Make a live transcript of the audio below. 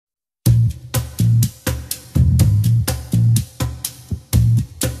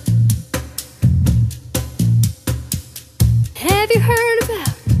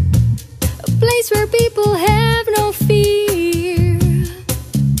people have no fear.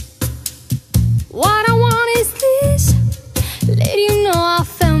 What I want is this, let you know I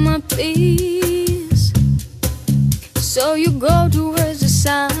found my peace. So you go towards the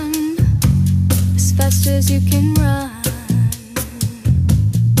sun as fast as you can run.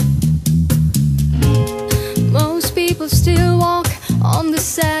 Most people still walk on the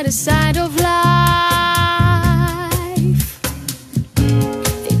sadder side of life.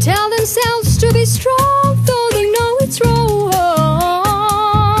 They tell themselves to be strong, though they know it's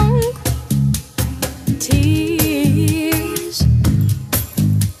wrong. Tears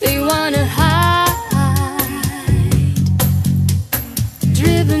they wanna hide,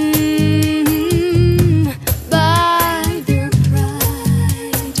 driven by their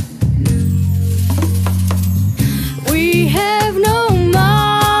pride. We have no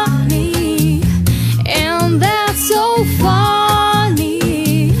money, and that's so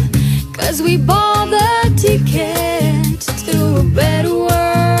funny, 'cause we bought the ticket to a better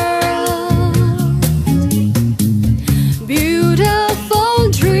world. Beautiful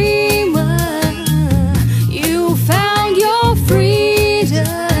dreamer, you found your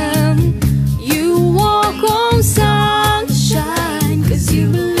freedom. You walk on sunshine 'cause you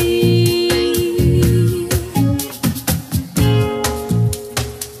believe.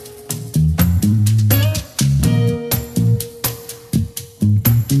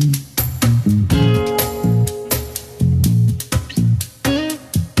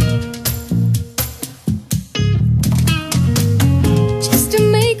 Just to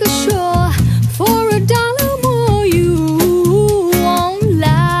make sure, for $1 more you won't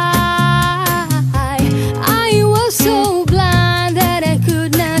lie. I was so blind that I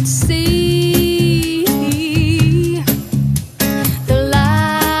could not see the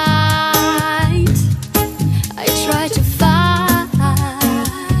light I tried to find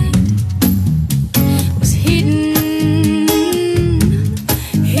was hidden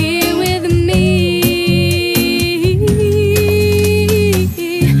here with me.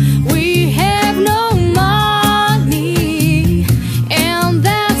 We have no money, and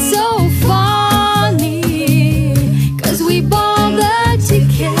that's so funny, 'cause we bought the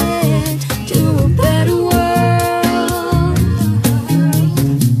ticket to a better world.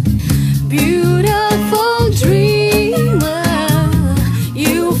 Beautiful dreamer,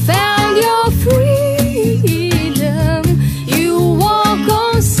 you found your freedom. You walk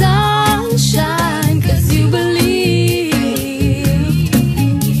on sunshine 'cause you believe.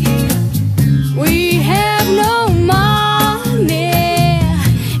 We have no money,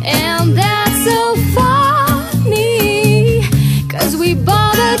 and that's so funny, 'cause we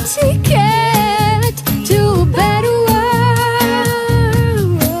bought a ticket to a better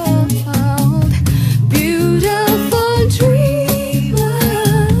world. Beautiful dreamer,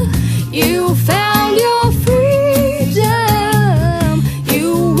 you found your freedom. You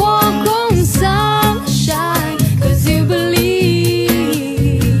walk on sunshine 'cause you believe.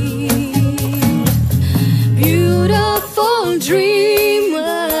 Beautiful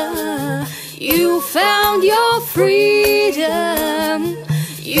dreamer, you found your freedom.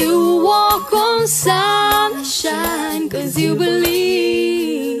 You walk on sunshine 'cause you believed.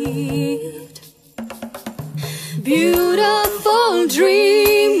 Beautiful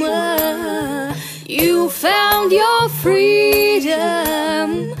dreamer, you found your freedom.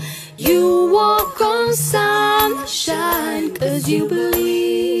 You walk on sunshine 'cause you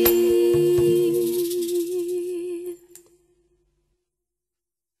believe.